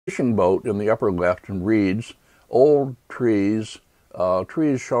fishing boat in the upper left and reads, old trees,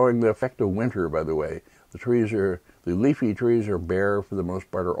 trees showing the effect of winter, by the way. The leafy trees are bare for the most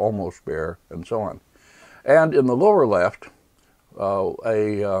part, or almost bare, and so on. And in the lower left,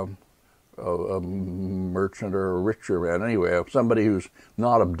 a merchant or a richer man, anyway, somebody who's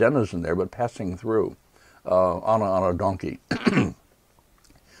not a denizen there, but passing through on a donkey.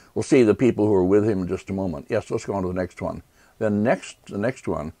 We'll see the people who are with him in just a moment. Yes, let's go on to the next one. Then the next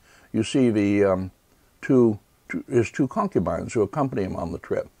one, you see his two concubines who accompany him on the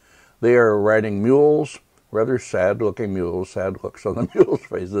trip. They are riding mules, rather sad-looking mules, sad looks on the mules'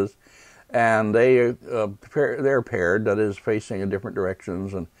 faces, and they're paired, that is, facing in different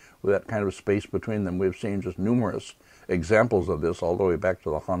directions, and with that kind of space between them. We've seen just numerous examples of this all the way back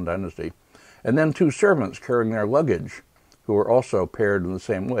to the Han Dynasty. And then two servants carrying their luggage, who are also paired in the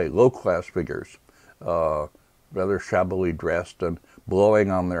same way, low-class figures, rather shabbily dressed and blowing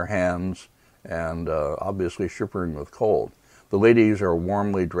on their hands and obviously shivering with cold. The ladies are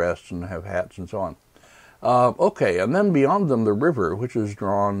warmly dressed and have hats and so on. Okay, and then beyond them the river, which is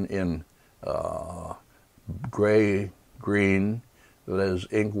drawn in gray-green, that is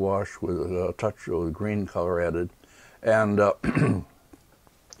ink wash with a touch of green color added, and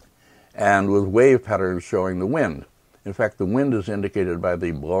and with wave patterns showing the wind. In fact, the wind is indicated by the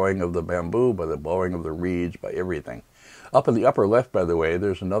blowing of the bamboo, by the blowing of the reeds, by everything. Up in the upper left, by the way,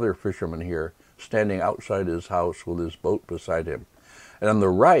 there's another fisherman here standing outside his house with his boat beside him. And on the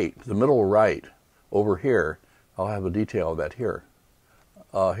right, the middle right, over here, I'll have a detail of that here.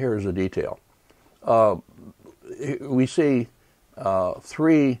 Here's a detail. We see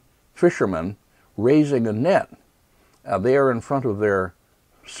three fishermen raising a net. They are in front of their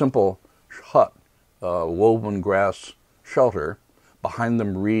simple hut, woven grass shelter. Behind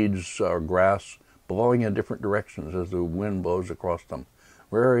them reeds or grass blowing in different directions as the wind blows across them.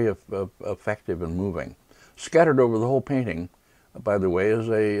 Very effective and moving. Scattered over the whole painting, by the way, is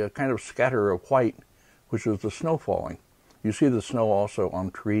a kind of scatter of white, which is the snow falling. You see the snow also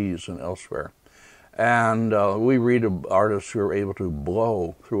on trees and elsewhere. And we read of artists who are able to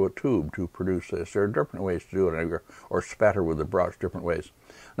blow through a tube to produce this. There are different ways to do it, or spatter with a brush, different ways.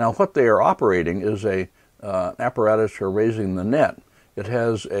 Now, what they are operating is an apparatus for raising the net. It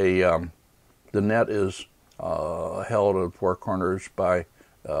has the net is held at four corners by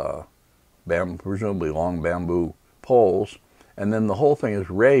presumably long bamboo poles, and then the whole thing is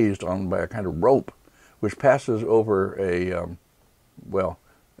raised by a kind of rope, which passes over a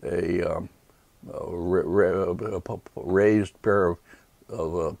raised pair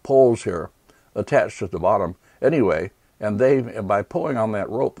of poles here, attached at the bottom. Anyway, and by pulling on that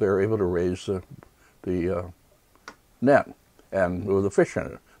rope, they're able to raise the net, and with the fish in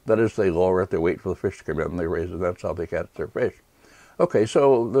it. That is, they lower it, they wait for the fish to come in, and they raise it. That's how they catch their fish. Okay,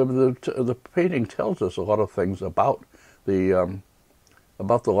 so the painting tells us a lot of things about the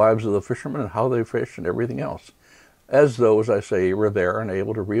lives of the fishermen and how they fish and everything else, as though, as I say, we're there and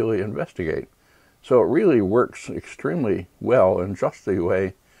able to really investigate. So it really works extremely well in just the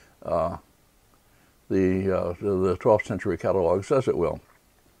way the 12th century catalog says it will.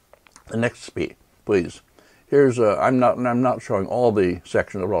 The next speed, please. Here's I'm not showing all the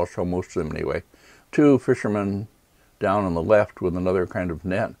sections, but I'll show most of them anyway. Two fishermen down on the left with another kind of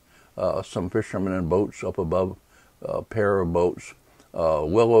net. Some fishermen in boats up above, a pair of boats,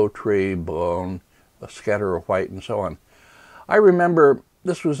 willow tree blown, a scatter of white, and so on. I remember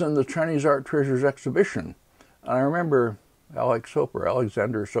this was in the Chinese Art Treasures exhibition. And I remember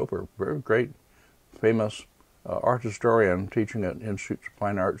Alexander Soper, very great, famous art historian teaching at Institutes of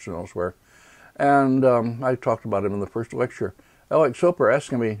Fine Arts and elsewhere. And I talked about him in the first lecture. Alex Soper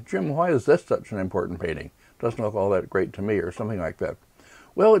asking me, Jim, why is this such an important painting? Doesn't look all that great to me, or something like that.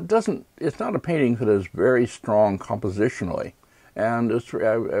 Well, it's not a painting that is very strong compositionally. And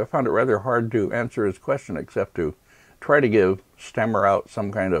I found it rather hard to answer his question, except to try to stammer out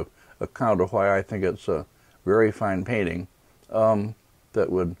some kind of account of why I think it's a very fine painting that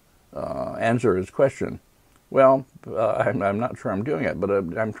would answer his question. Well, I'm not sure I'm doing it, but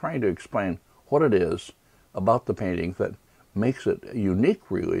I'm trying to explain what it is about the painting that makes it unique,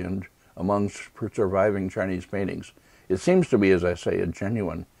 really, and among surviving Chinese paintings. It seems to be, as I say, a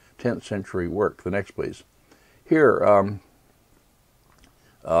genuine 10th century work. The next, please. Here,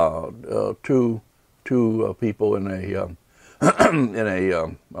 two people in a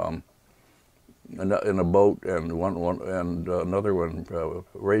in a boat, and another one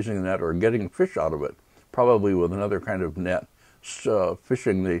raising the net or getting fish out of it, probably with another kind of net,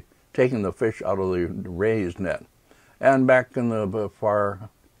 taking the fish out of the raised net. And back in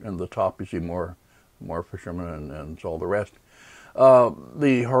the top, you see more fishermen and all the rest.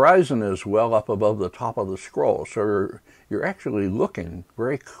 The horizon is well up above the top of the scroll, so you're actually looking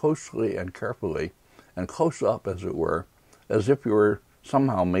very closely and carefully, and close up, as it were, as if you were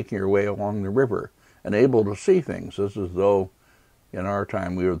somehow making your way along the river and able to see things. It's as though in our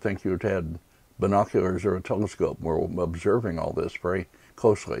time we would think you'd had binoculars or a telescope. We're observing all this very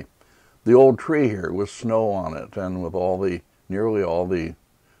closely. The old tree here with snow on it and with nearly all the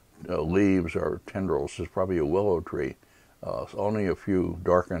leaves or tendrils is probably a willow tree. Only a few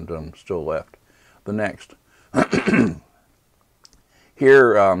darkened and still left. The next.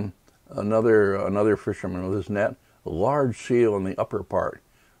 Here, another fisherman with his net, a large seal in the upper part.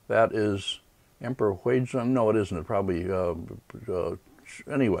 That is Emperor Huizhen. No, it isn't. It probably,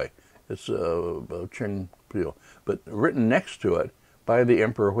 anyway, it's Qing seal. But written next to it by the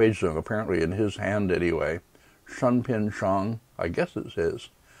Emperor Huizhen, apparently in his hand anyway, Shunpin Shang, I guess it's his,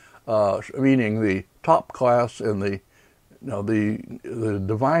 meaning the top class in the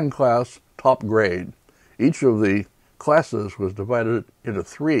divine class, top grade. Each of the classes was divided into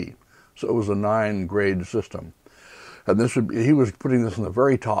 3, so it was a 9-grade system. And he was putting this in the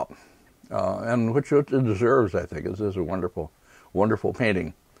very top, and which it deserves, I think. This is a wonderful, wonderful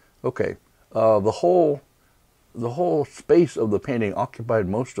painting. Okay, the whole space of the painting occupied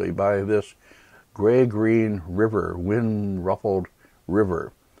mostly by this gray-green river, wind-ruffled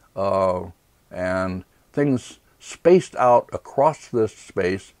river, and things spaced out across this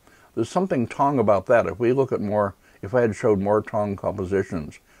space. There's something Tong about that. If I had showed more Tong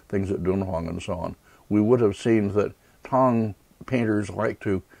compositions, things at Dunhuang and so on, we would have seen that Tong painters like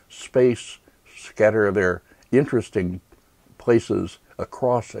to scatter their interesting places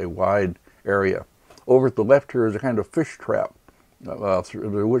across a wide area. Over at the left here is a kind of fish trap,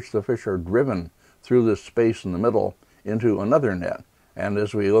 through which the fish are driven through this space in the middle into another net. And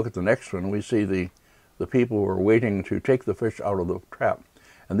as we look at the next one, we see the people who are waiting to take the fish out of the trap.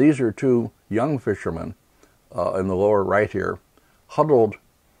 And these are 2 young fishermen in the lower right here, huddled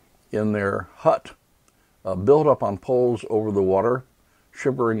in their hut, built up on poles over the water,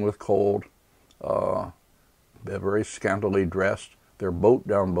 shivering with cold, very scantily dressed, their boat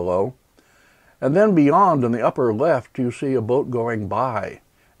down below. And then beyond, in the upper left, you see a boat going by.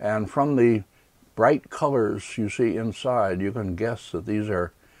 And from the bright colors you see inside, you can guess that these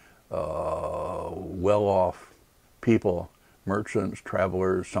are well-off people, merchants,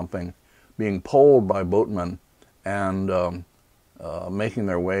 travelers, something, being poled by boatmen and making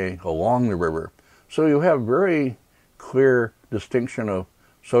their way along the river. So you have very clear distinction of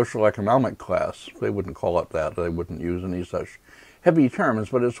social economic class. They wouldn't call it that. They wouldn't use any such heavy terms,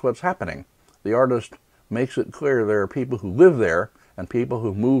 but it's what's happening. The artist makes it clear there are people who live there and people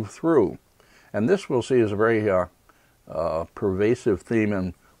who move through. And this we'll see is a very pervasive theme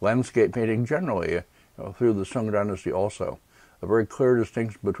in landscape painting generally, through the Sung Dynasty also. A very clear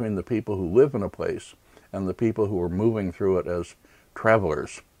distinction between the people who live in a place and the people who are moving through it as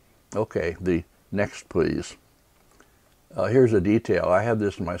travelers. Okay, the next, please. Here's a detail. I had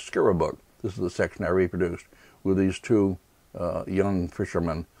this in my Skira book. This is the section I reproduced with these 2 young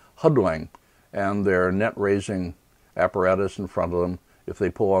fishermen huddling, and their net-raising apparatus in front of them. If they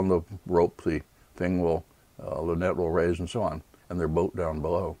pull on the rope, the net will raise and so on, and their boat down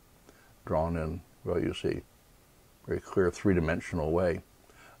below, drawn in, well, you see, very clear 3-dimensional way.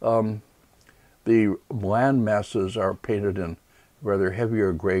 The land masses are painted in rather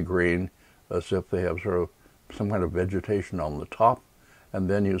heavier gray-green, as if they have sort of some kind of vegetation on the top, and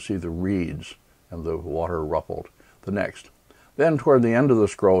then you see the reeds and the water ruffled. The next. Then toward the end of the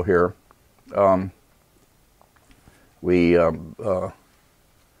scroll here,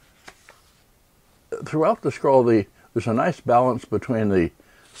 throughout the scroll, there's a nice balance between the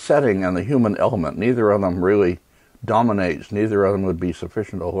setting and the human element. Neither of them really dominates. Neither of them would be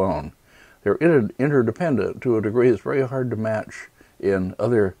sufficient alone. They're interdependent to a degree that's very hard to match in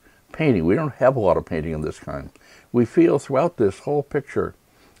other painting. We don't have a lot of painting of this kind. We feel throughout this whole picture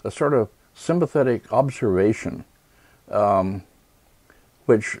a sort of sympathetic observation,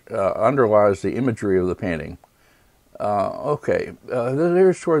 which underlies the imagery of the painting.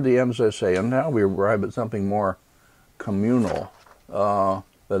 Here's toward the end, as I say, and now we arrive at something more communal.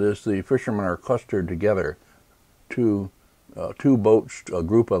 That is, the fishermen are clustered together, 2 boats, a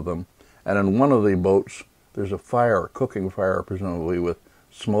group of them, and in one of the boats there's a fire, cooking fire presumably, with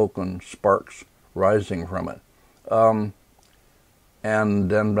smoke and sparks rising from it. And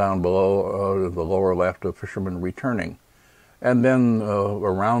then down below, the lower left, a fisherman returning. And then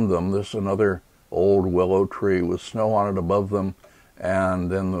around them, another old willow tree with snow on it above them,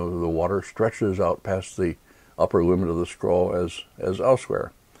 and then the water stretches out past the upper limit of the scroll as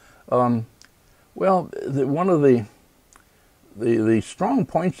elsewhere. One of the the strong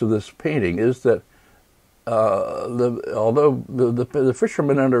points of this painting is that although the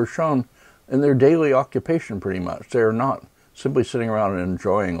fishermen are shown in their daily occupation pretty much, they are not simply sitting around and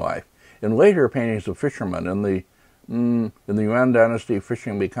enjoying life. In later paintings of fishermen, in the Yuan dynasty,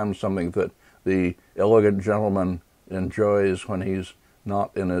 fishing becomes something that the elegant gentleman enjoys when he's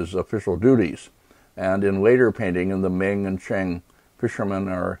not in his official duties. And in later painting, in the Ming and Qing, fishermen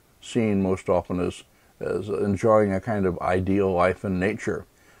are seen most often as enjoying a kind of ideal life in nature,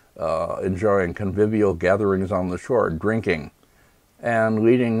 enjoying convivial gatherings on the shore, drinking, and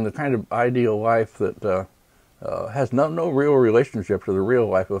leading the kind of ideal life that has no real relationship to the real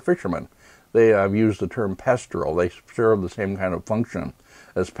life of a fisherman. They have used the term pastoral. They serve the same kind of function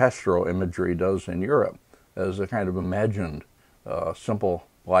as pastoral imagery does in Europe, as a kind of imagined, simple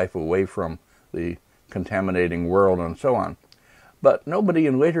life away from the contaminating world and so on. But nobody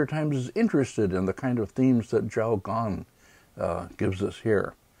in later times is interested in the kind of themes that Zhao Gan gives us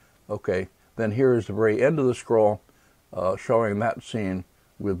here. Okay, then here is the very end of the scroll, showing that scene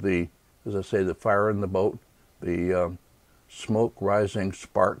with the, as I say, the fire in the boat, the smoke rising,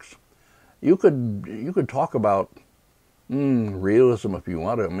 sparks. You could talk about realism if you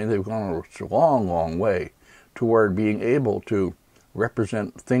want to. I mean, they've gone a long, long way toward being able to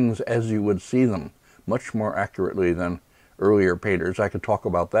represent things as you would see them much more accurately than earlier painters. I could talk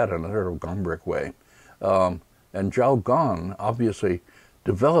about that in a sort of Gombrich way. And Zhao Gan obviously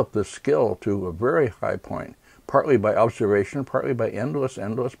developed this skill to a very high point, partly by observation, partly by endless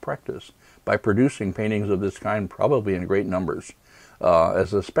practice, by producing paintings of this kind, probably in great numbers,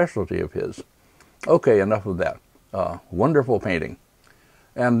 as a specialty of his. Okay, enough of that. Wonderful painting.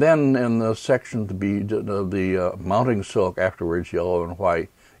 And then in the section to be the mounting silk afterwards, yellow and white,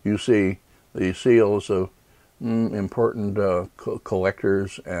 you see the seals of important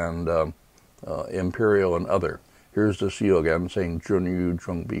collectors and imperial and other. Here's the seal again saying Junyu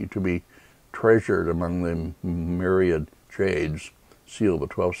Zhongbi, to be treasured among the myriad jades, seal of the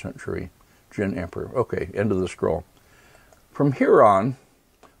 12th century Jin Emperor. Okay, end of the scroll. From here on,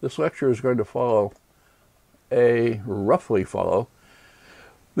 this lecture is going to roughly follow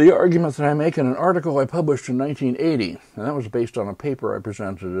the argument that I make in an article I published in 1980, and that was based on a paper I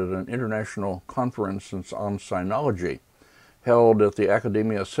presented at an international conference on sinology held at the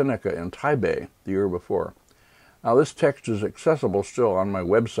Academia Sinica in Taipei the year before. Now, this text is accessible still on my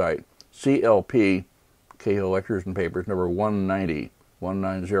website, CLP, Cahill Lectures and Papers, number 190.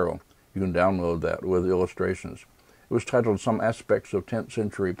 You can download that with illustrations. It was titled Some Aspects of 10th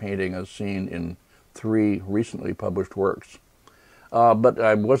Century Painting as Seen in 3 recently published works. But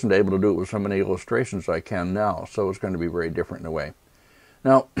I wasn't able to do it with so many illustrations I can now, so it's going to be very different in a way.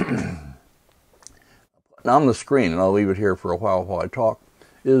 Now, on the screen, and I'll leave it here for a while I talk,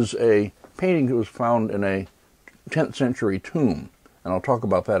 is a painting that was found in a 10th century tomb, and I'll talk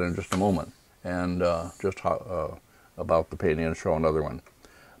about that in just a moment, and about the painting and show another one.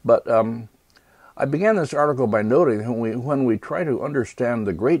 But I began this article by noting that when we try to understand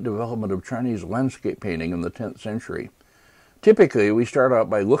the great development of Chinese landscape painting in the 10th century, typically we start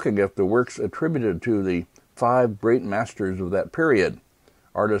out by looking at the works attributed to the 5 great masters of that period,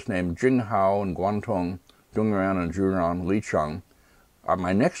 artists named Jing Hao and Guantong, Dongran and Zhuran, Li Cheng.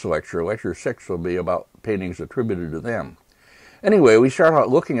 My next lecture, lecture 6, will be about paintings attributed to them. Anyway, we start out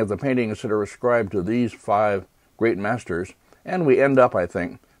looking at the paintings that are ascribed to these 5 great masters, and we end up, I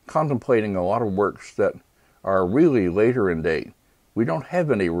think, contemplating a lot of works that are really later in date. We don't have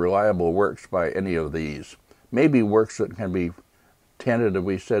any reliable works by any of these. Maybe works that can be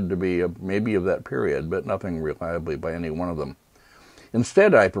tentatively said to be maybe of that period, but nothing reliably by any one of them.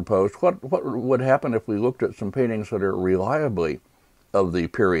 Instead, I proposed, what would happen if we looked at some paintings that are reliably of the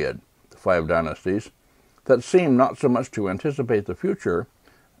period, the 5 dynasties, that seem not so much to anticipate the future,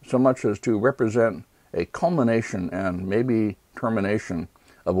 so much as to represent a culmination and maybe termination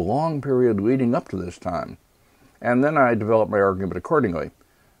of a long period leading up to this time. And then I developed my argument accordingly.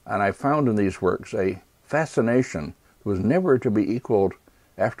 And I found in these works a fascination that was never to be equaled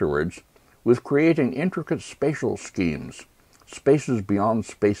afterwards with creating intricate spatial schemes, spaces beyond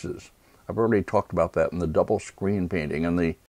spaces. I've already talked about that in the double screen painting and the